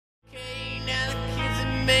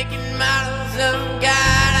making models of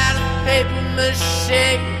God out of paper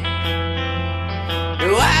mache.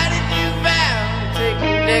 Why did you vow to take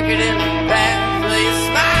a decadent path? Well, you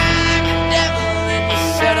smile like a devil and you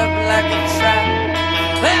shut up like a trap.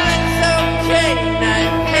 Well, it's okay, now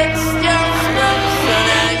you fixed your scrub, so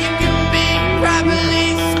now you can be properly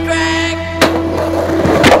scragged.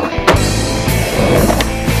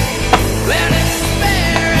 Well, it's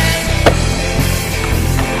fair and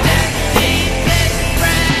that needs this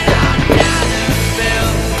bread on dollar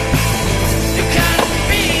bills. The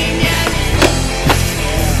convenience,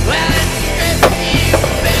 well, it strips you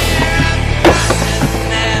bare of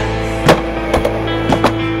consciousness.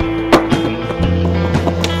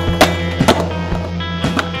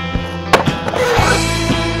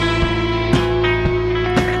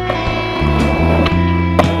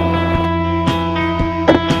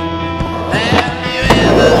 Have you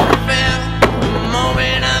ever felt a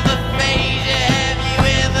moment of aphasia? Have you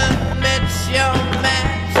ever met your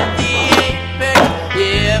match at the apex?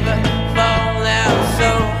 You ever fall down so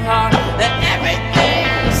hard that everything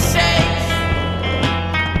shakes?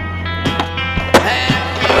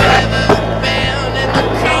 Have you ever been in the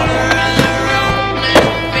corner of the room and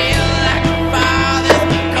feel like the farthest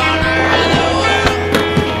corner of the world?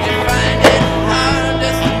 Did you find it hard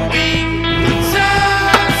just to be so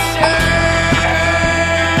sure?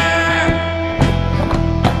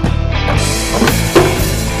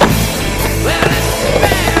 Well, it's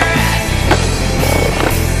fair and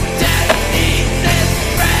daddy needs this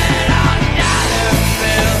bread on dollar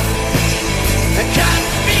bills. The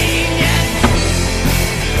convenience,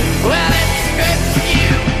 well, it strips you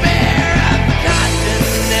bare of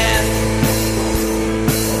consciousness.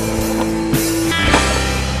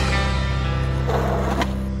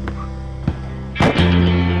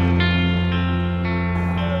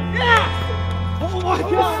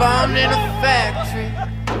 Farmed in a factory,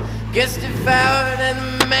 gets devoured in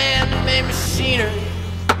the man-made machinery,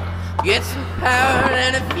 gets empowered,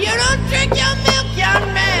 and if you don't drink your milk,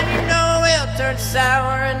 young man, you know it'll turn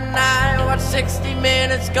sour. And I watch 60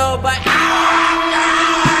 minutes go by hour after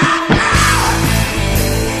hour after hour.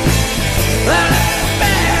 Well, it's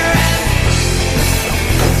fair and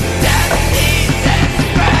daddy needs this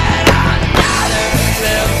bread on dollar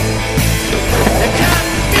bills. The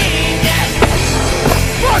convenience,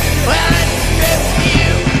 well, it strips you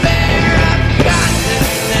bare of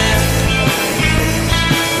consciousness.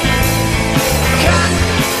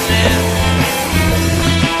 Consciousness.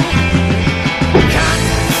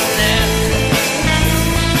 Consciousness.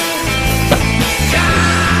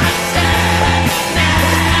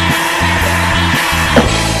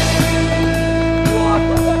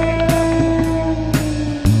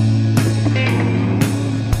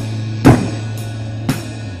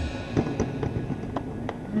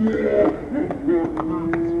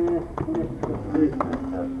 Consciousness.